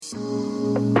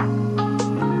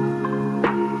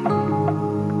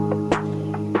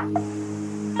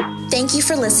you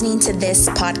for listening to this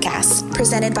podcast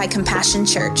presented by Compassion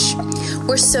Church.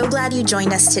 We're so glad you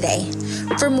joined us today.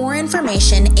 For more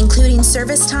information, including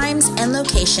service times and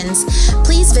locations,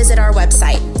 please visit our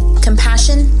website,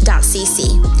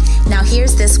 compassion.cc. Now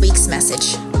here's this week's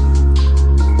message.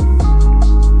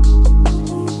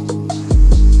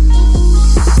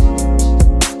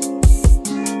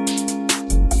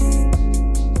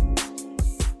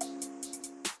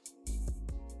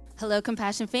 Hello,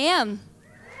 Compassion fam.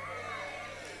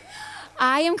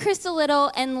 I am Crystal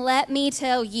Little, and let me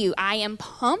tell you, I am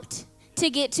pumped to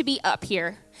get to be up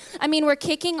here. I mean, we're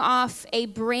kicking off a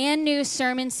brand new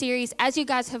sermon series, as you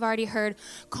guys have already heard,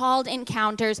 called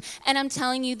Encounters, and I'm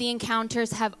telling you, the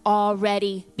encounters have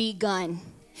already begun.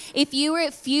 If you were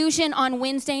at Fusion on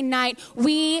Wednesday night,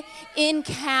 we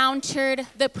encountered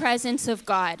the presence of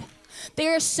God.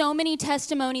 There are so many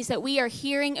testimonies that we are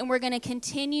hearing, and we're going to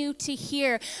continue to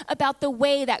hear about the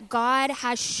way that God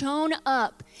has shown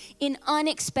up in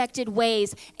unexpected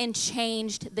ways and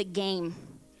changed the game.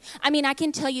 I mean, I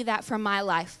can tell you that from my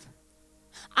life.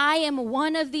 I am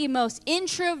one of the most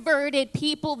introverted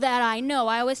people that I know.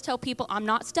 I always tell people I'm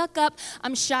not stuck up,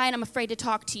 I'm shy, and I'm afraid to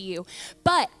talk to you.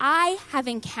 But I have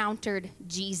encountered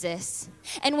Jesus.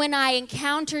 And when I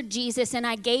encountered Jesus and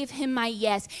I gave him my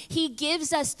yes, he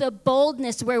gives us the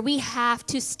boldness where we have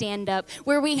to stand up,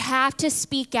 where we have to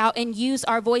speak out and use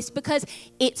our voice, because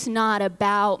it's not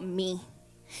about me.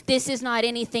 This is not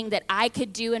anything that I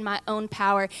could do in my own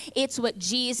power. It's what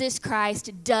Jesus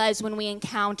Christ does when we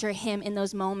encounter him in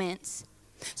those moments.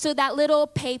 So that little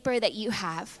paper that you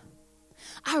have,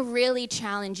 I really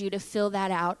challenge you to fill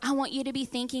that out. I want you to be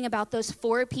thinking about those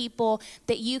 4 people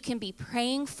that you can be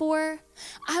praying for.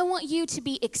 I want you to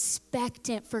be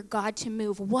expectant for God to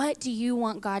move. What do you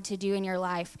want God to do in your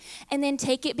life? And then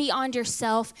take it beyond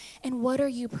yourself. And what are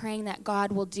you praying that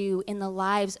God will do in the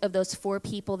lives of those 4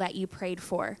 people that you prayed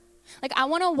for? Like, I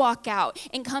want to walk out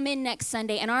and come in next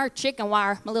Sunday, and our chicken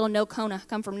wire, my little Nocona,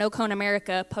 come from Nocona,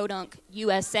 America, Podunk,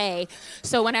 USA.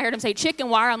 So when I heard him say chicken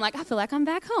wire, I'm like, I feel like I'm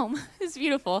back home. It's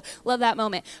beautiful. Love that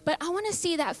moment. But I want to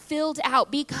see that filled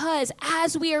out, because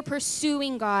as we are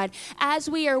pursuing God, as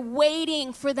we are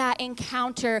waiting for that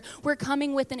encounter, we're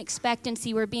coming with an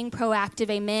expectancy. We're being proactive,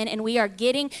 amen, and we are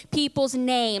getting people's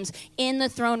names in the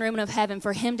throne room of heaven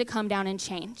for him to come down and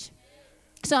change.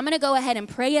 So I'm going to go ahead and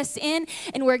pray us in,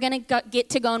 and we're going to get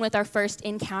to going with our first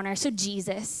encounter. So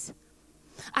Jesus,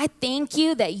 I thank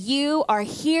you that you are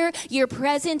here. Your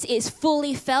presence is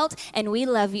fully felt, and we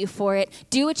love you for it.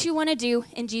 Do what you want to do.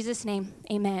 In Jesus' name,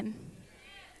 amen.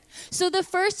 So the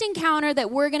first encounter that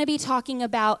we're going to be talking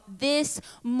about this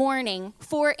morning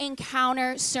for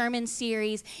Encounter Sermon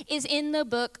Series is in the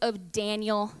book of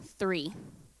Daniel 3.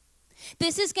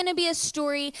 This is going to be a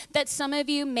story that some of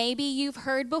you, maybe you've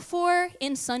heard before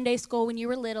in Sunday school when you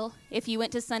were little. If you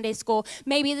went to Sunday school,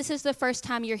 maybe this is the first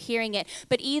time you're hearing it.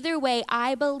 But either way,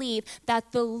 I believe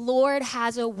that the Lord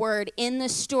has a word in the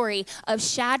story of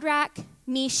Shadrach,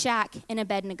 Meshach, and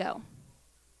Abednego.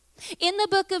 In the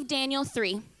book of Daniel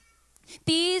 3,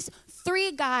 these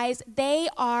 3 guys, they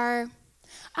are,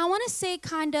 I want to say,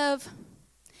 kind of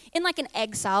in like an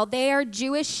exile. They are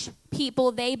Jewish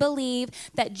people. They believe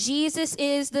that Jesus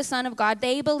is the Son of God.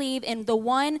 They believe in the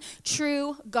one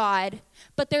true God,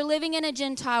 but they're living in a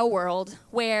Gentile world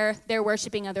where they're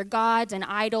worshiping other gods and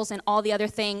idols and all the other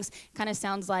things. Kind of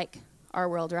sounds like our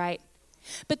world, right?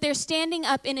 But they're standing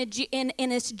up in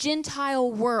this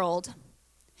Gentile world,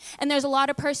 and there's a lot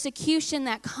of persecution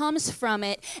that comes from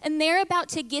it, and they're about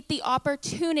to get the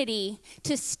opportunity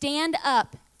to stand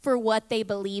up for what they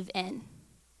believe in.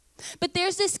 But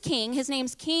there's this king. His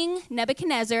name's King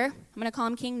Nebuchadnezzar. I'm going to call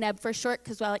him King Neb for short,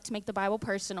 because I like to make the Bible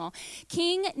personal.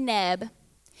 King Neb,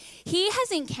 he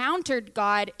has encountered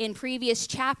God in previous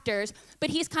chapters,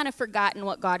 but he's kind of forgotten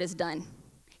what God has done.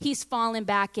 He's fallen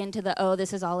back into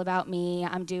this is all about me,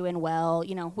 I'm doing well.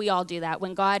 You know, we all do that.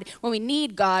 When we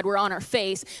need God, we're on our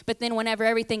face. But then whenever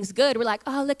everything's good, we're like,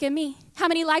 oh, look at me. How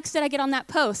many likes did I get on that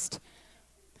post?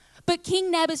 But King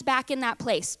Neb is back in that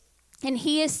place. And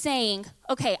he is saying,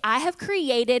 okay, I have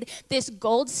created this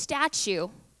gold statue,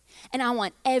 and I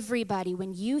want everybody,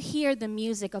 when you hear the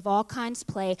music of all kinds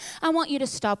play, I want you to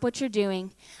stop what you're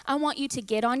doing. I want you to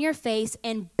get on your face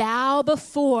and bow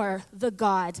before the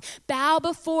gods. Bow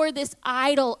before this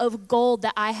idol of gold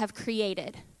that I have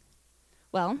created.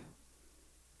 Well,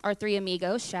 our 3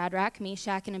 amigos, Shadrach,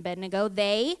 Meshach, and Abednego,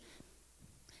 they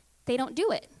don't do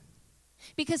it,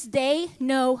 because they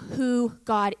know who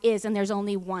God is, and there's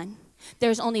only one.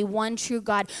 There's only one true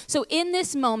God. So in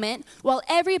this moment, while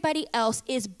everybody else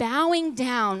is bowing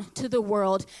down to the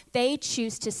world, they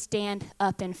choose to stand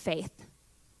up in faith.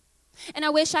 And I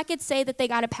wish I could say that they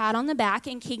got a pat on the back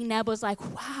and King Neb was like,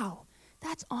 wow,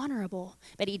 that's honorable.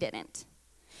 But he didn't.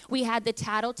 We had the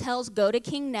tattletales go to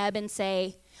King Neb and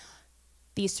say,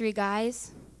 these 3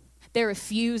 guys, they're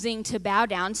refusing to bow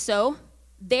down. So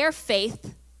their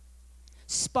faith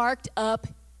sparked up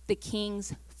the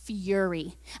king's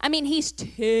fury. I mean, he's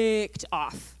ticked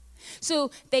off.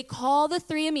 So they call the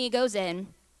 3 amigos in.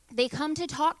 They come to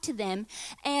talk to them.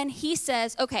 And he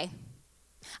says, okay,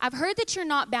 I've heard that you're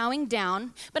not bowing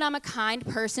down, but I'm a kind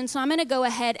person, so I'm going to go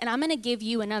ahead and I'm going to give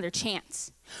you another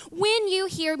chance. When you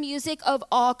hear music of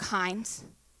all kinds,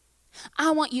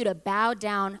 I want you to bow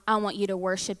down. I want you to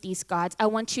worship these gods. I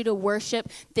want you to worship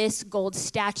this gold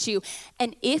statue.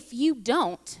 And if you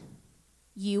don't,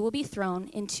 you will be thrown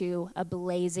into a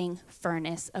blazing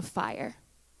furnace of fire.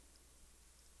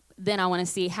 Then I want to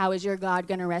see, how is your God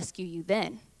going to rescue you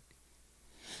then?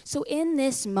 So in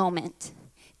this moment,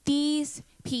 these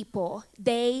people,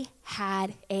 they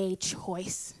had a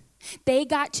choice. They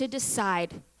got to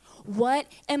decide, what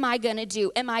am I going to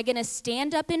do? Am I going to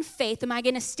stand up in faith? Am I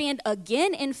going to stand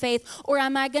again in faith? Or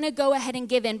am I going to go ahead and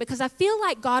give in? Because I feel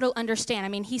like God will understand. I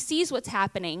mean, he sees what's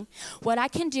happening. What I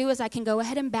can do is I can go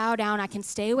ahead and bow down. I can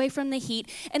stay away from the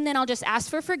heat. And then I'll just ask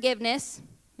for forgiveness.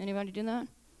 Anybody do that?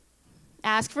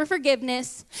 Ask for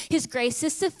forgiveness. His grace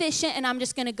is sufficient. And I'm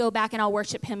just going to go back and I'll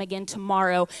worship him again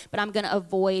tomorrow. But I'm going to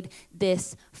avoid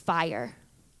this fire.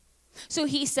 So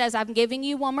he says, I'm giving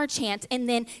you one more chance. And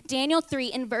then Daniel 3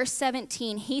 in verse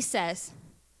 17, he says,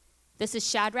 this is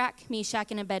Shadrach, Meshach,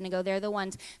 and Abednego. They're the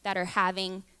ones that are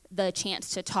having the chance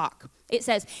to talk. It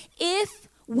says, if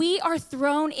we are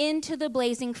thrown into the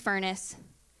blazing furnace,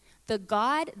 the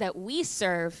God that we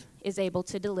serve is able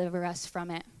to deliver us from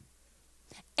it.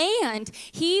 And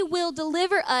he will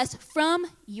deliver us from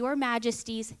your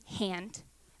majesty's hand.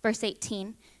 Verse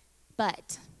 18,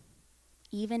 but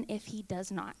even if he does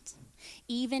not,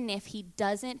 even if he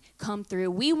doesn't come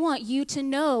through, we want you to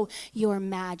know, your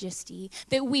majesty,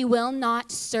 that we will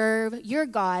not serve your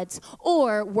gods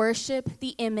or worship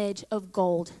the image of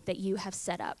gold that you have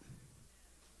set up.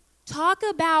 Talk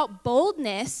about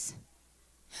boldness.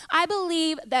 I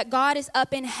believe that God is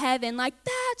up in heaven like,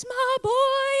 that's my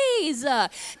boys.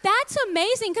 That's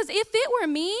amazing, because if it were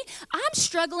me, I'm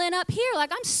struggling up here.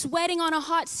 Like, I'm sweating on a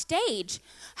hot stage.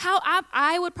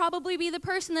 I would probably be the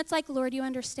person that's like, Lord, you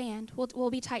understand. We'll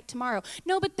be tight tomorrow.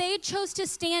 No, but they chose to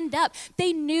stand up.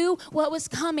 They knew what was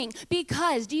coming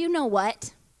because, do you know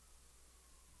what?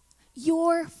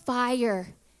 Your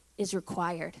fire is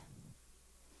required.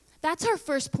 That's our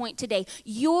first point today.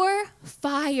 Your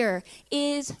fire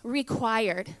is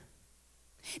required.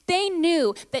 They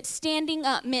knew that standing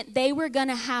up meant they were going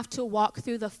to have to walk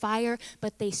through the fire,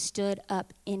 but they stood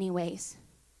up anyways.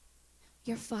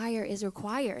 Your fire is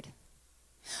required.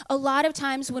 A lot of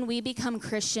times when we become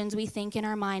Christians, we think in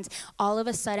our minds, all of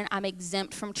a sudden, I'm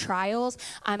exempt from trials.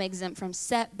 I'm exempt from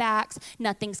setbacks.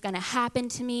 Nothing's going to happen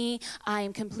to me. I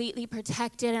am completely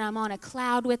protected, and I'm on a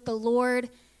cloud with the Lord.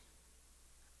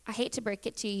 I hate to break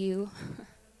it to you,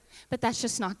 but that's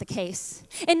just not the case.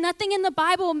 And nothing in the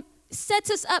Bible sets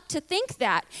us up to think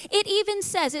that. It even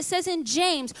says, in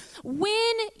James,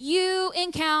 when you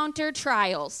encounter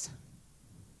trials,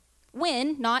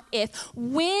 when, not if,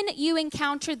 when you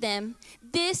encounter them,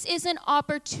 this is an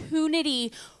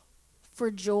opportunity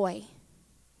for joy.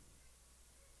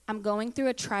 I'm going through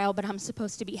a trial, but I'm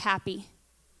supposed to be happy.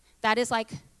 That is like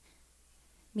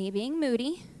me being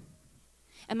moody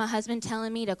and my husband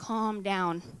telling me to calm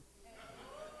down.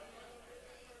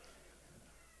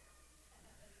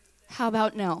 How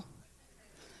about no?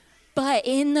 But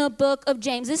in the book of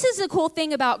James, this is the cool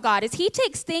thing about God, is he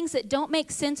takes things that don't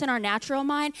make sense in our natural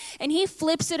mind and he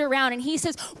flips it around and he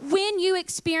says, when you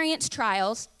experience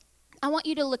trials, I want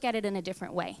you to look at it in a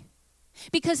different way.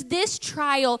 Because this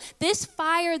trial, this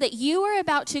fire that you are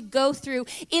about to go through,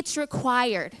 it's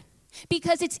required.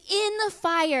 Because it's in the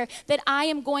fire that I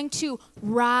am going to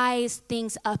rise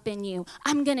things up in you.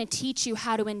 I'm going to teach you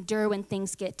how to endure when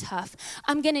things get tough.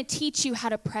 I'm going to teach you how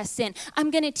to press in.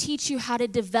 I'm going to teach you how to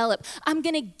develop. I'm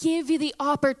going to give you the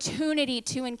opportunity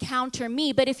to encounter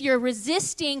me. But if you're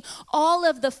resisting all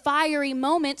of the fiery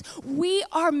moments, we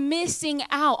are missing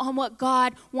out on what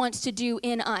God wants to do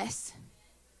in us.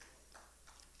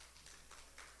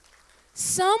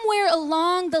 Somewhere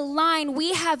along the line,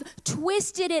 we have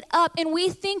twisted it up and we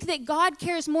think that God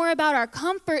cares more about our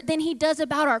comfort than he does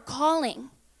about our calling.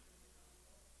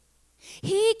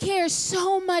 He cares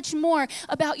so much more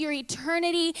about your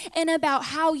eternity and about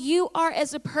how you are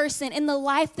as a person in the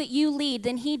life that you lead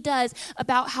than he does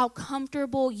about how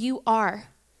comfortable you are.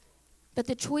 But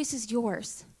the choice is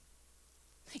yours.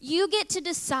 You get to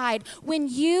decide when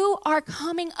you are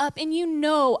coming up and you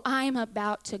know I'm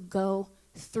about to go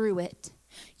through it.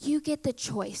 You get the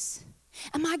choice.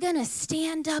 Am I going to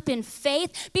stand up in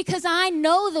faith because I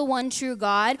know the one true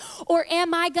God, or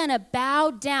am I going to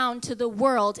bow down to the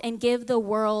world and give the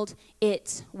world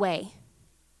its way?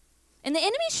 And the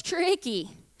enemy's tricky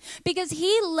because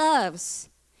he loves.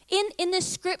 In the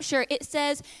scripture, it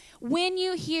says, when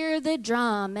you hear the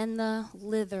drum and the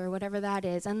lither, whatever that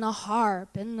is, and the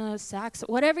harp and the sax,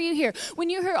 whatever you hear, when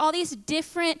you hear all these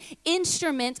different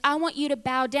instruments, I want you to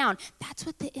bow down. That's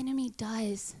what the enemy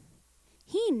does.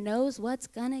 He knows what's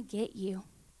going to get you.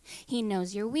 He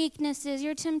knows your weaknesses,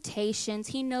 your temptations.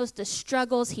 He knows the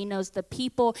struggles. He knows the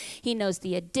people. He knows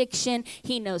the addiction.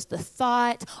 He knows the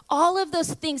thought. All of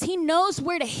those things. He knows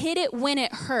where to hit it when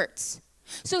it hurts.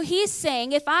 So he's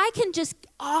saying, if I can just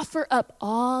offer up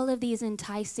all of these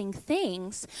enticing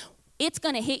things, it's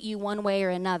going to hit you one way or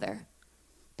another.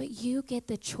 But you get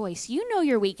the choice. You know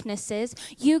your weaknesses.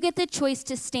 You get the choice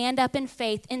to stand up in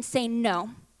faith and say, no.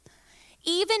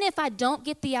 Even if I don't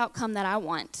get the outcome that I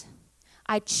want,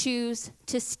 I choose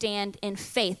to stand in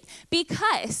faith.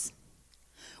 Because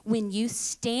when you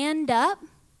stand up,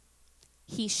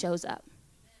 he shows up.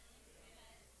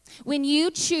 When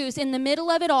you choose in the middle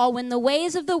of it all, when the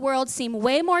ways of the world seem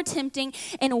way more tempting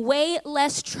and way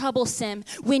less troublesome,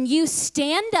 when you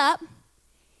stand up,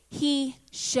 he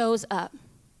shows up.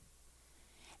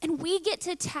 And we get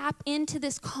to tap into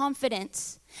this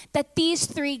confidence that these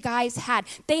three guys had.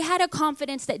 They had a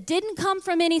confidence that didn't come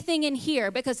from anything in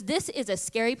here, because this is a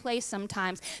scary place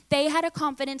sometimes. They had a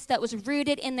confidence that was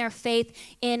rooted in their faith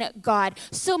in God.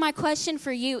 So my question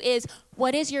for you is,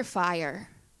 what is your fire?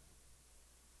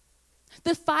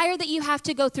 The fire that you have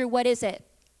to go through, what is it?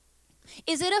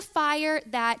 Is it a fire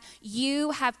that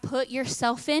you have put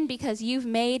yourself in because you've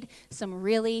made some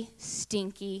really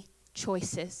stinky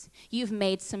choices? You've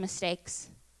made some mistakes.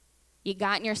 You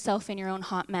gotten yourself in your own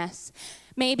hot mess.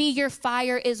 Maybe your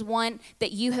fire is one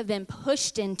that you have been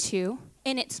pushed into,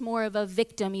 and it's more of a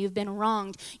victim. You've been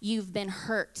wronged. You've been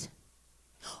hurt.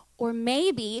 Or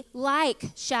maybe,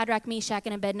 like Shadrach, Meshach,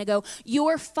 and Abednego,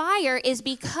 your fire is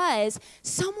because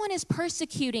someone is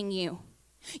persecuting you.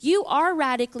 You are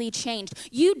radically changed.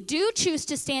 You do choose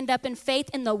to stand up in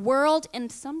faith in the world,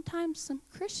 and sometimes some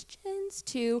Christians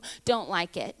too don't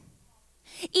like it.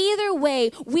 Either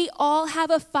way, we all have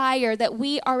a fire that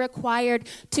we are required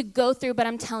to go through, but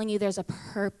I'm telling you, there's a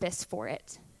purpose for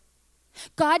it.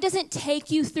 God doesn't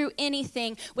take you through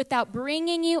anything without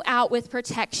bringing you out with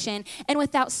protection and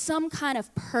without some kind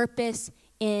of purpose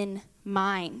in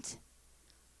mind.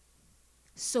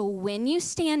 So when you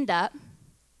stand up,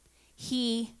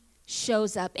 he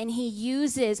shows up, and he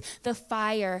uses the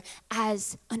fire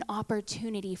as an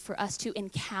opportunity for us to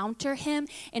encounter him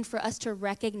and for us to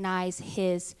recognize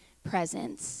his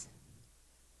presence.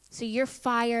 So your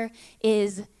fire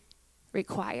is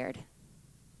required.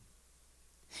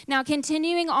 Now,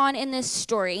 continuing on in this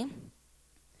story,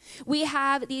 we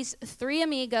have these three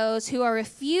amigos who are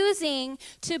refusing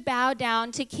to bow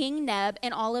down to King Neb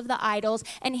and all of the idols,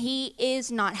 and he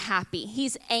is not happy.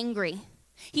 He's angry.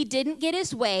 He didn't get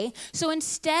his way, so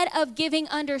instead of giving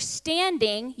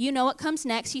understanding, you know what comes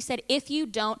next. He said, if you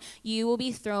don't, you will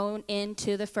be thrown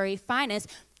into the fiery furnace.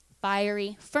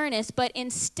 But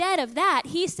instead of that,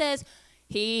 he says,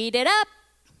 heat it up.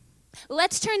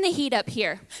 Let's turn the heat up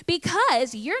here,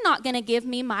 because you're not going to give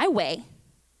me my way.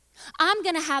 I'm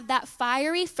going to have that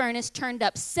fiery furnace turned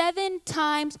up 7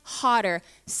 times hotter.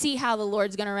 See how the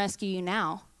Lord's going to rescue you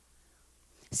now.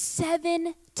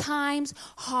 7 times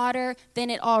hotter than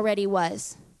it already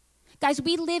was. Guys,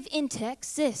 we live in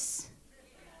Texas.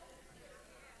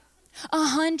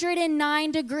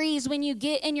 109 degrees when you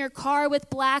get in your car with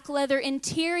black leather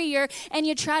interior and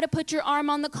you try to put your arm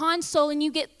on the console and you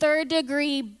get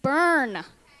 3rd-degree burn.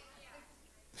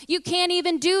 You can't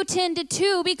even do 10 to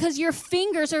 2 because your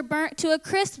fingers are burnt to a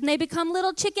crisp and they become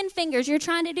little chicken fingers. You're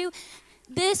trying to do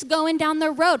this going down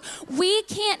the road. We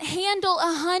can't handle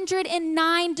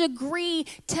 109-degree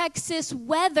Texas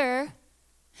weather,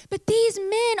 but these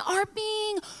men are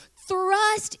being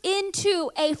thrust into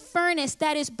a furnace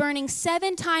that is burning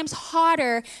 7 times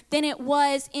hotter than it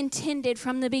was intended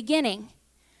from the beginning.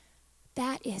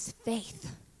 That is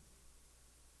faith.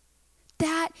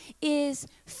 That is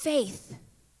faith.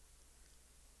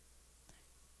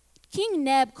 King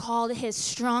Neb called his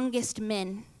strongest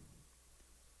men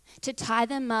to tie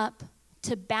them up,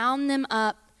 to bound them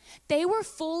up. They were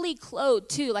fully clothed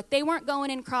too. Like, they weren't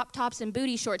going in crop tops and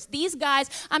booty shorts. These guys,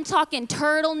 I'm talking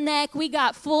turtleneck, we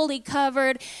got fully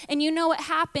covered. And you know what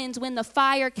happens when the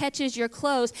fire catches your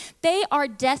clothes? They are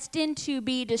destined to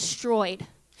be destroyed.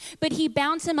 But he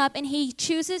bounds him up, and he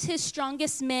chooses his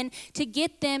strongest men to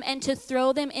get them and to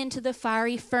throw them into the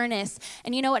fiery furnace.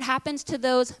 And you know what happens to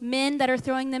those men that are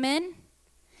throwing them in?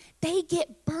 They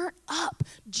get burnt up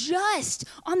just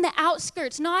on the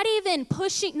outskirts, not even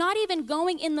pushing, not even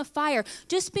going in the fire,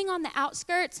 just being on the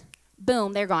outskirts,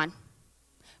 boom, they're gone.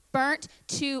 Burnt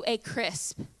to a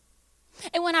crisp.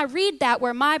 And when I read that,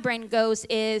 where my brain goes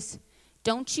is,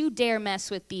 don't you dare mess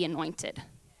with the anointed.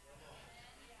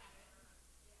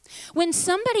 When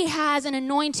somebody has an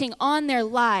anointing on their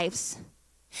lives,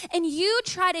 and you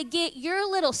try to get your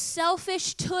little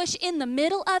selfish tush in the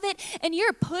middle of it, and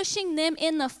you're pushing them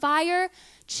in the fire,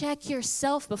 check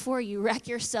yourself before you wreck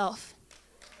yourself.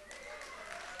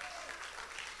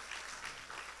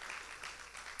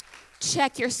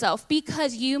 Check yourself,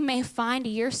 because you may find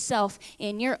yourself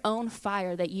in your own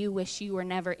fire that you wish you were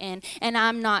never in. And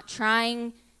I'm not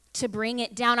trying to bring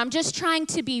it down. I'm just trying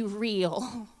to be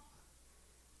real.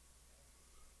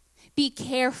 Be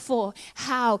careful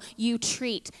how you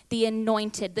treat the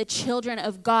anointed, the children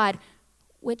of God,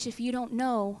 which if you don't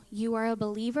know, you are a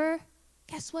believer,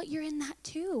 guess what? You're in that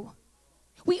too.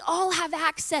 We all have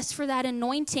access for that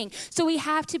anointing. So we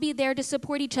have to be there to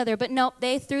support each other. But no,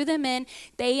 they threw them in.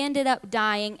 They ended up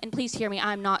dying. And please hear me.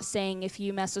 I'm not saying if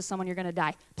you mess with someone, you're going to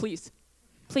die. Please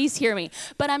hear me.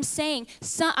 But I'm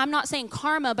not saying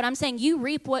karma, but I'm saying you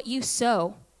reap what you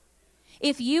sow.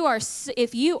 If you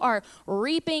are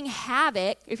reaping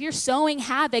havoc, if you're sowing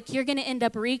havoc, you're going to end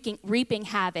up reaping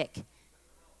havoc.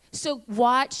 So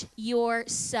watch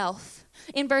yourself.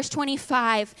 In verse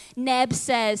 25, Neb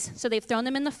says, so they've thrown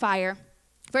them in the fire.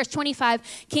 Verse 25,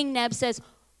 King Neb says,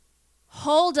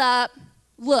 hold up,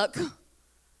 look.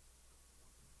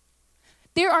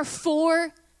 There are four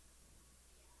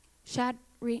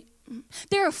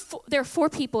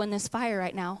people in this fire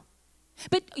right now.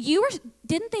 But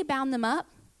didn't they bound them up?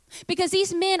 Because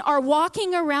these men are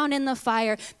walking around in the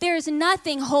fire. There's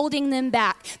nothing holding them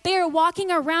back. They are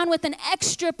walking around with an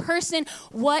extra person.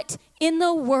 What in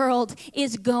the world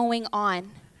is going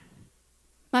on?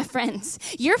 My friends,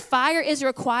 your fire is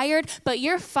required, but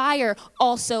your fire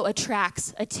also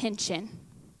attracts attention.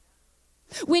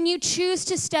 When you choose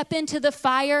to step into the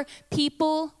fire,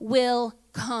 people will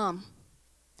come.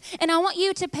 And I want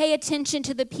you to pay attention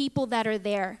to the people that are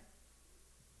there.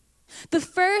 The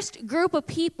first group of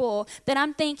people that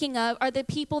I'm thinking of are the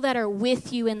people that are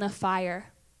with you in the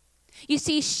fire. You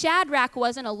see, Shadrach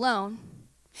wasn't alone.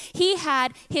 He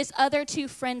had his other two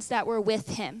friends that were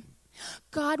with him.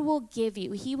 God will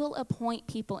he will appoint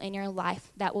people in your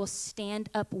life that will stand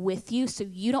up with you so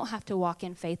you don't have to walk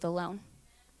in faith alone.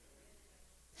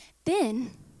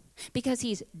 Then, because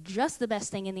he's just the best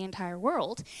thing in the entire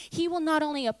world, he will not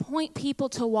only appoint people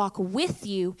to walk with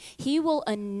you, he will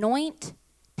anoint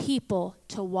people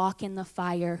to walk in the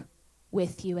fire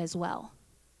with you as well.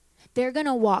 They're going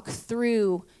to walk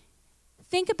through.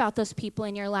 Think about those people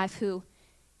in your life who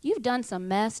you've done some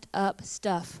messed up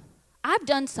stuff. I've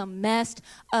done some messed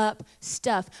up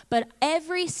stuff, but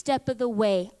every step of the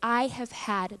way, I have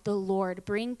had the Lord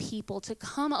bring people to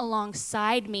come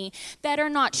alongside me that are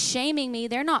not shaming me.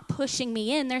 They're not pushing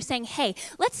me in. They're saying, hey,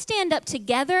 let's stand up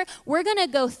together. We're going to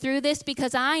go through this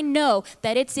because I know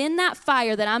that it's in that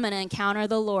fire that I'm going to encounter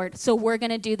the Lord. So we're going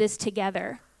to do this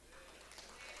together.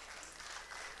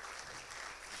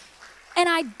 And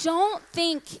I don't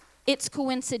think it's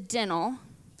coincidental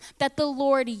that the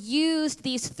Lord used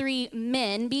these three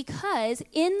men, because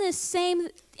in the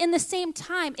same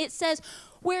time it says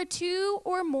where two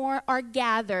or more are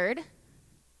gathered,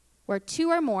 where two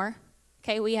or more,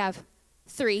 okay, we have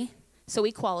three, so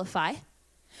we qualify.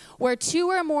 Where two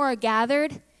or more are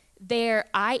gathered, there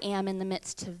I am in the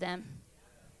midst of them.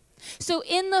 So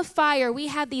in the fire, we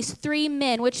have these three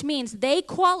men, which means they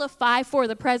qualify for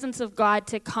the presence of God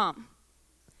to come.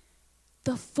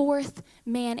 The fourth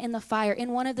man in the fire,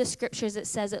 in one of the scriptures it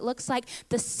says it looks like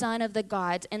the son of the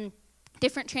gods, and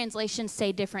different translations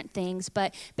say different things,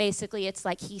 but basically it's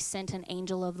like he sent an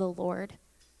angel of the Lord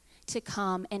to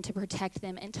come and to protect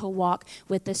them and to walk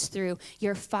with us through.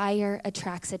 Your fire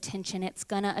attracts attention. It's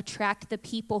going to attract the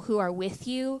people who are with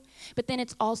you, but then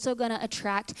it's also going to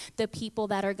attract the people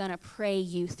that are going to pray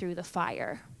you through the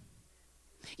fire.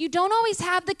 You don't always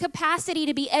have the capacity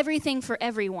to be everything for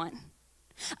everyone.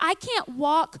 I can't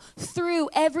walk through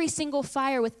every single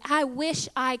fire I wish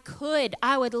I could.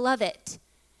 I would love it.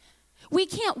 We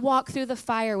can't walk through the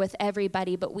fire with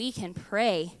everybody, but we can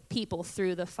pray people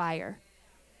through the fire.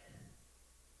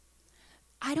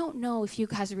 I don't know if you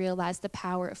guys realize the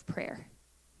power of prayer.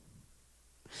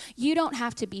 You don't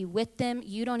have to be with them.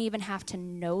 You don't even have to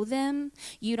know them.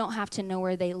 You don't have to know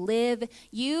where they live.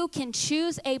 You can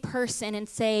choose a person and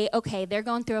say, okay, they're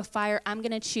going through a fire. I'm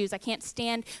going to choose. I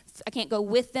can't go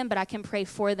with them, but I can pray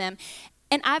for them.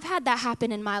 And I've had that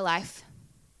happen in my life.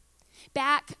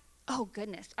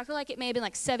 I feel like it may have been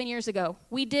like 7 years ago.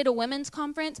 We did a women's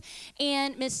conference,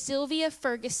 and Miss Sylvia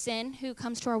Ferguson, who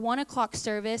comes to our 1 o'clock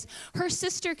service, her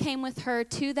sister came with her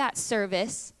to that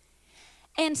service,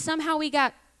 and somehow we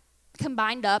got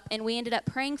combined up, and we ended up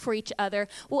praying for each other.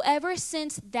 Well, ever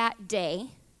since that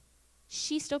day,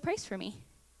 she still prays for me.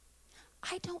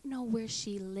 I don't know where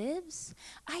she lives.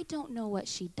 I don't know what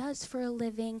she does for a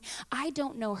living. I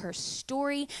don't know her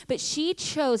story. But she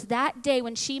chose that day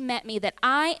when she met me that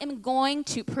I am going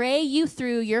to pray you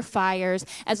through your fires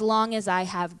as long as I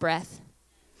have breath.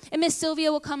 And Miss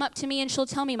Sylvia will come up to me and she'll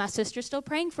tell me, my sister's still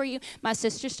praying for you. My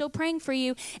sister's still praying for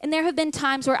you. And there have been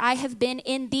times where I have been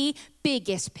in the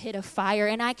biggest pit of fire.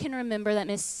 And I can remember that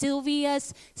Miss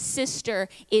Sylvia's sister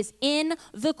is in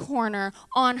the corner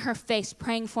on her face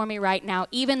praying for me right now,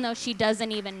 even though she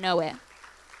doesn't even know it.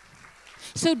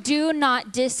 So do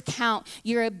not discount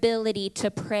your ability to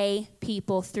pray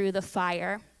people through the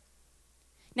fire.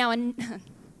 Now,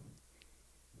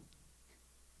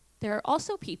 there are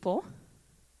also people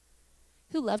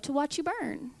who love to watch you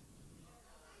burn.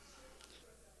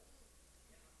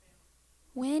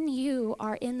 When you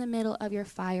are in the middle of your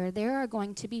fire, there are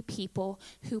going to be people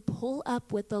who pull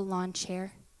up with the lawn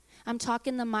chair. I'm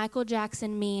talking the Michael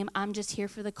Jackson meme. I'm just here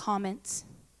for the comments.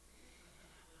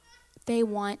 They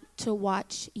want to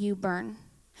watch you burn.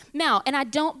 Now, and I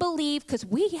don't believe, because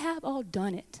we have all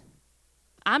done it.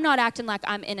 I'm not acting like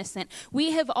I'm innocent.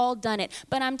 We have all done it.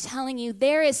 But I'm telling you,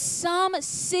 there is some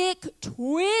sick,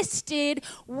 twisted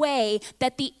way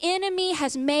that the enemy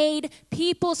has made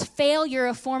people's failure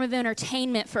a form of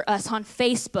entertainment for us on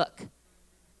Facebook.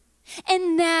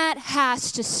 And that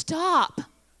has to stop.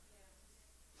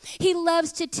 He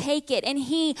loves to take it and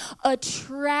he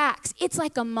attracts. It's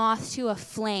like a moth to a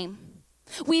flame.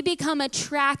 We become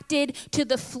attracted to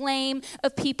the flame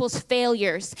of people's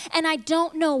failures. And I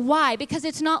don't know why, because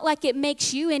it's not like it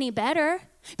makes you any better,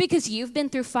 because you've been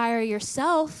through fire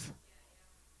yourself.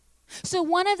 So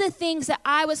one of the things that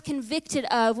I was convicted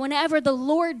of whenever the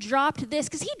Lord dropped this,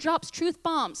 because he drops truth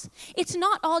bombs. It's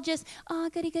not all just,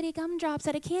 goody gumdrops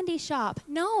at a candy shop.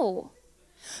 No.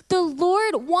 The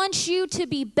Lord wants you to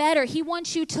be better. He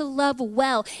wants you to love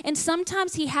well. And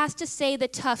sometimes he has to say the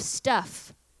tough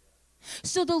stuff.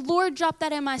 So the Lord dropped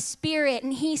that in my spirit,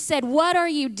 and he said, what are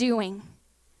you doing?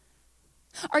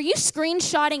 Are you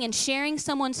screenshotting and sharing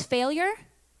someone's failure?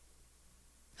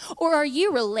 Or are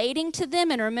you relating to them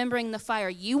and remembering the fire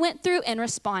you went through and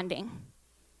responding?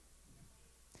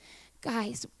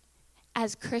 Guys,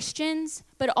 as Christians,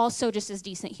 but also just as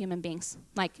decent human beings,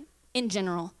 like in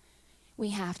general, we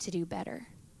have to do better.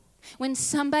 When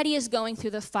somebody is going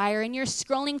through the fire and you're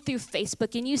scrolling through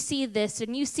Facebook and you see this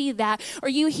and you see that, or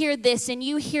you hear this and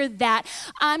you hear that,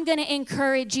 I'm going to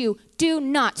encourage you, do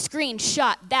not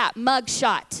screenshot that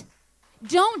mugshot.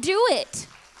 Don't do it.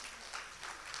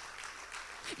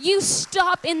 You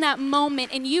stop in that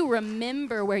moment and you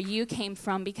remember where you came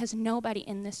from, because nobody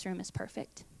in this room is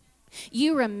perfect.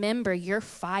 You remember your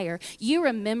fire. You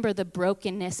remember the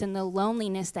brokenness and the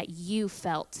loneliness that you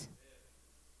felt.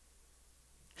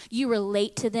 You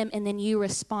relate to them and then you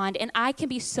respond. And I can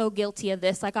be so guilty of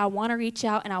this. Like, I want to reach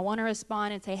out and I want to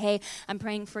respond and say, hey, I'm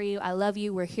praying for you. I love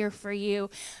you. We're here for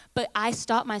you. But I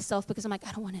stop myself because I'm like,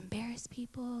 I don't want to embarrass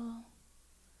people.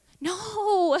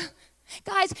 No.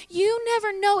 Guys, you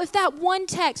never know if that one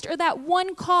text or that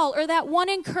one call or that one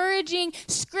encouraging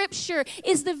scripture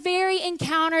is the very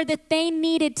encounter that they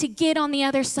needed to get on the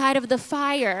other side of the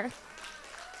fire.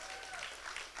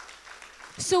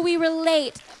 So we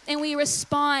relate and we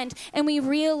respond and we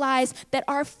realize that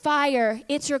our fire,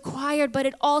 it's required, but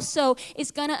it also is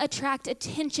going to attract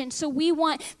attention. So we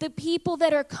want the people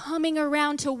that are coming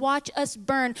around to watch us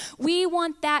burn, we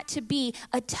want that to be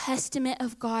a testament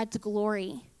of God's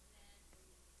glory.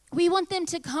 We want them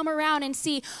to come around and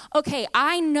see, okay,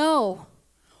 I know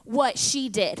what she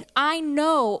did. I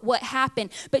know what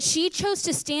happened, but she chose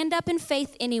to stand up in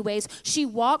faith anyways. She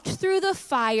walked through the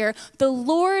fire. The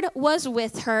Lord was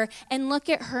with her, and look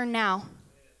at her now.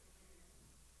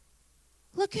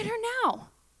 Look at her now.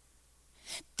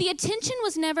 The attention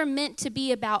was never meant to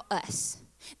be about us.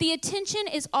 The attention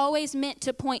is always meant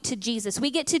to point to Jesus.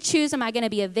 We get to choose, am I going to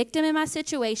be a victim in my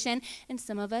situation? And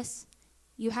some of us,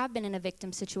 you have been in a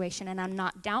victim situation, and I'm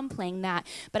not downplaying that,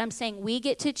 but I'm saying we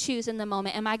get to choose in the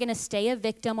moment, am I going to stay a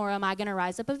victim or am I going to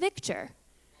rise up a victor?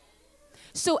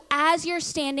 So as you're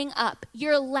standing up,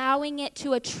 you're allowing it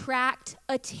to attract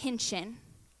attention.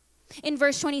 In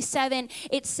verse 27,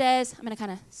 it says, I'm going to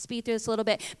kind of speed through this a little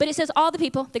bit, but it says all the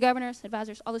people, the governors,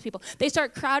 advisors, all those people, they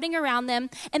start crowding around them,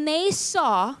 and they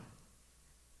saw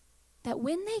that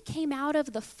when they came out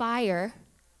of the fire,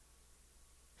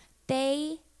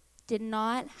 they did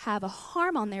not have a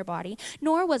harm on their body,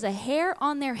 nor was a hair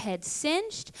on their head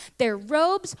singed. Their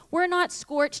robes were not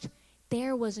scorched.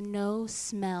 There was no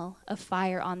smell of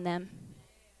fire on them.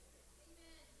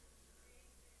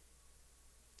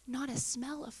 Not a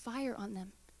smell of fire on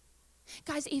them.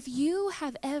 Guys, if you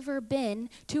have ever been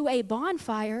to a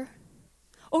bonfire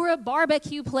or a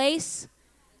barbecue place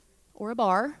or a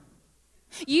bar,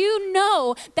 you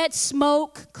know that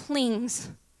smoke clings.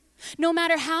 No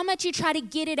matter how much you try to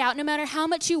get it out, no matter how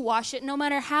much you wash it, no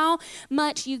matter how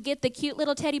much you get the cute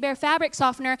little teddy bear fabric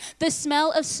softener, the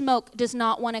smell of smoke does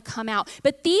not want to come out.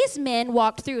 But these men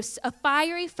walked through a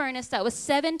fiery furnace that was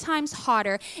 7 times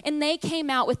hotter, and they came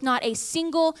out with not a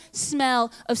single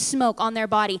smell of smoke on their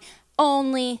body.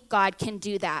 Only God can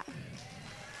do that.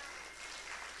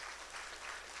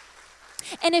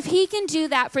 And if he can do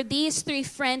that for these 3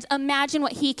 friends, imagine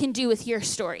what he can do with your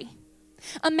story.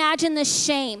 Imagine the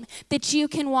shame that you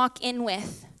can walk in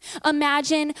with.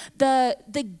 Imagine the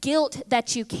guilt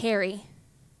that you carry.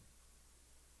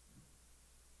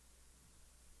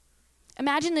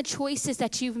 Imagine the choices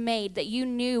that you've made that you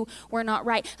knew were not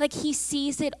right. Like, he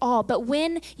sees it all. But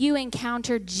when you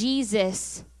encounter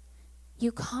Jesus,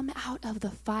 you come out of the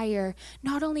fire,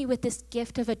 not only with this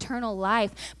gift of eternal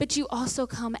life, but you also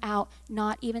come out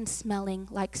not even smelling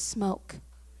like smoke.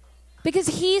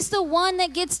 Because he's the one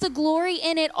that gets the glory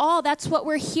in it all. That's what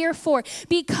we're here for.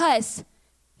 Because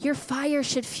your fire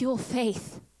should fuel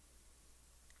faith.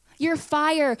 Your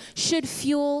fire should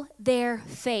fuel their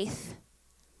faith.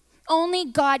 Only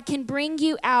God can bring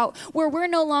you out where we're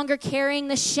no longer carrying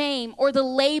the shame or the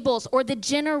labels or the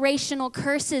generational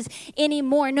curses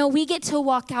anymore. No, we get to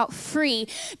walk out free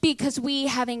because we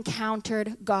have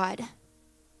encountered God.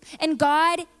 And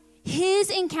God, his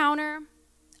encounter,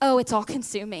 it's all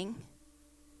consuming.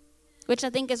 Which I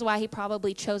think is why he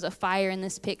probably chose a fire in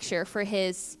this picture for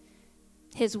his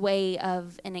way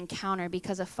of an encounter,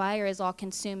 because a fire is all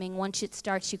consuming. Once it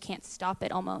starts, you can't stop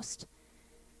it almost.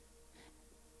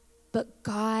 But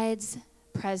God's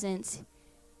presence,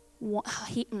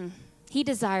 he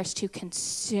desires to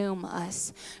consume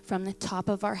us from the top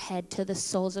of our head to the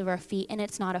soles of our feet. And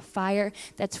it's not a fire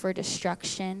that's for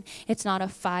destruction. It's not a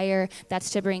fire that's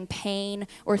to bring pain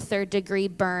or 3rd-degree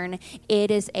burn.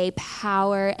 It is a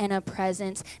power and a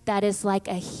presence that is like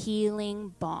a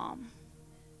healing balm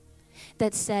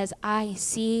that says, I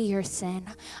see your sin,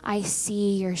 I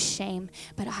see your shame,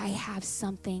 but I have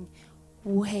something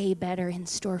way better in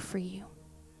store for you.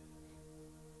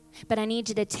 But I need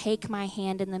you to take my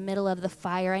hand in the middle of the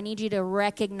fire. I need you to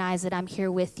recognize that I'm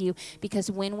here with you,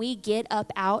 because when we get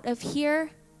up out of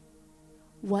here,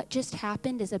 what just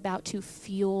happened is about to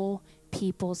fuel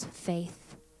people's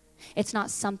faith. It's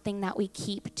not something that we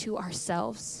keep to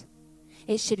ourselves.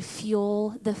 It should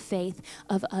fuel the faith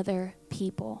of other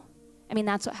people. I mean,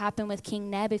 that's what happened with King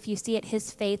Neb. If you see it,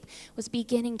 his faith was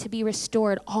beginning to be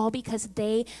restored, all because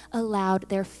they allowed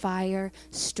their fire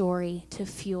story to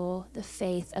fuel the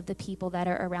faith of the people that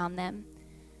are around them.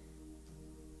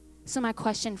 So my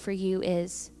question for you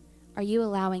is, are you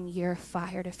allowing your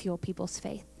fire to fuel people's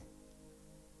faith?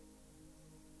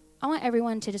 I want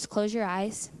everyone to just close your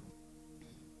eyes.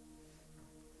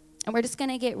 And we're just going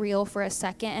to get real for a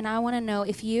second. And I want to know,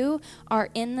 if you are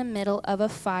in the middle of a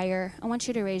fire, I want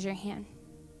you to raise your hand.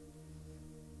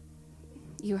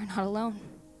 You are not alone.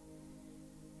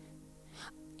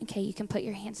 Okay, you can put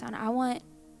your hands down. I want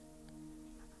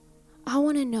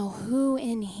to know who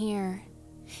in here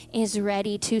is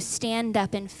ready to stand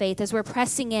up in faith. As we're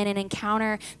pressing in and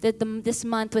encounter this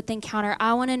month with Encounter,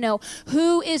 I want to know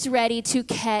who is ready to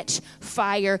catch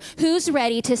fire. Who's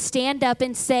ready to stand up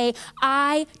and say,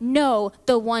 I know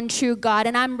the one true God,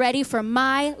 and I'm ready for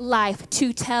my life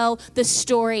to tell the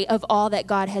story of all that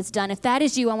God has done. If that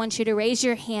is you, I want you to raise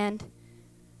your hand.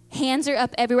 Hands are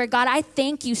up everywhere. God, I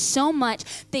thank you so much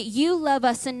that you love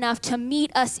us enough to meet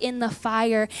us in the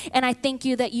fire, and I thank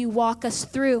you that you walk us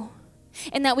through.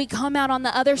 And that we come out on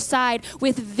the other side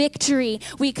with victory.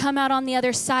 We come out on the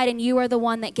other side and you are the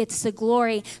one that gets the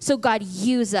glory. So God,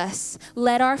 use us.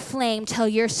 Let our flame tell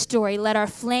your story. Let our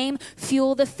flame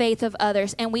fuel the faith of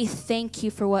others. And we thank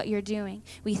you for what you're doing.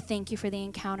 We thank you for the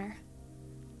encounter.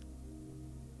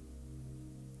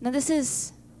 Now this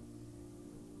is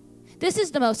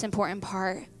the most important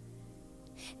part.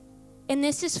 And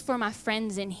this is for my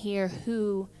friends in here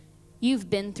who you've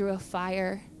been through a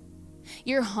fire.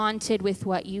 You're haunted with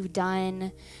what you've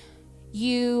done.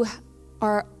 You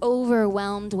are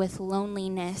overwhelmed with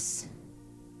loneliness.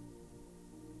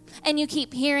 And you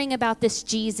keep hearing about this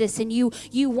Jesus, and you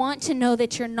want to know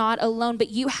that you're not alone, but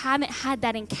you haven't had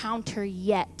that encounter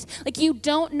yet. Like, you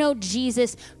don't know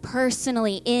Jesus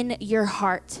personally in your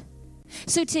heart.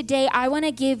 So today, I want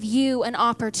to give you an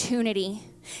opportunity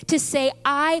to say,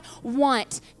 I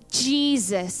want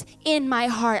Jesus in my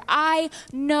heart. I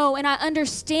know and I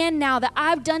understand now that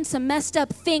I've done some messed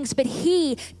up things, but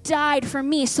he died for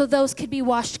me so those could be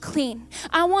washed clean.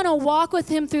 I want to walk with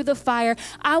him through the fire.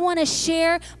 I want to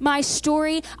share my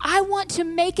story. I want to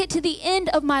make it to the end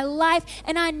of my life,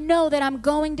 and I know that I'm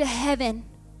going to heaven.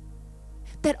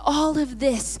 That all of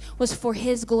this was for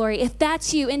his glory. If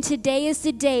that's you, and today is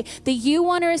the day that you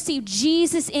want to receive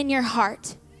Jesus in your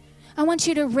heart, I want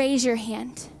you to raise your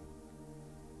hand.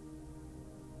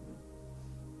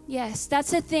 Yes,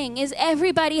 that's the thing, is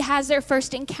everybody has their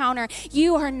first encounter.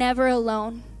 You are never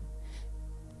alone.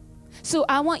 So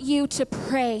I want you to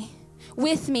pray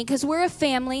with me, because we're a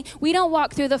family. We don't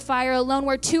walk through the fire alone.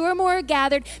 Where two or more are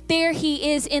gathered, there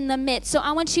he is in the midst. So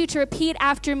I want you to repeat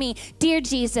after me. Dear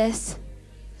Jesus,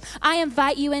 I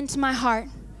invite you into my heart.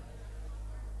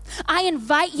 I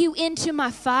invite you into my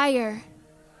fire.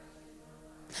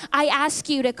 I ask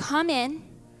you to come in,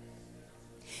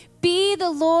 be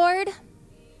the Lord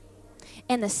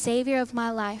and the Savior of my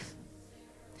life.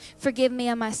 Forgive me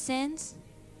of my sins.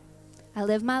 I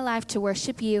live my life to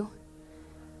worship you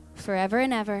forever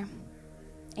and ever.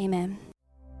 Amen.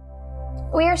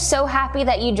 We are so happy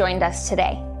that you joined us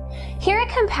today. Here at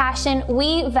Compassion,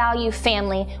 we value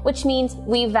family, which means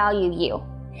we value you.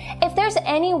 If there's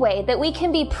any way that we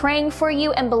can be praying for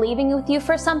you and believing with you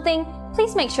for something,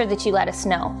 please make sure that you let us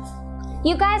know.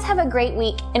 You guys have a great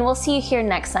week, and we'll see you here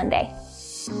next Sunday.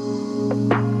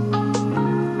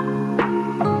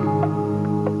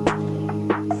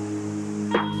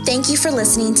 Thank you for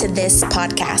listening to this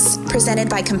podcast presented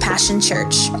by Compassion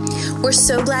Church. We're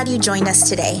so glad you joined us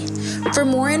today. For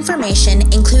more information,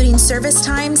 including service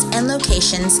times and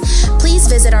locations, please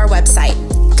visit our website,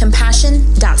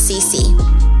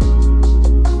 compassion.cc.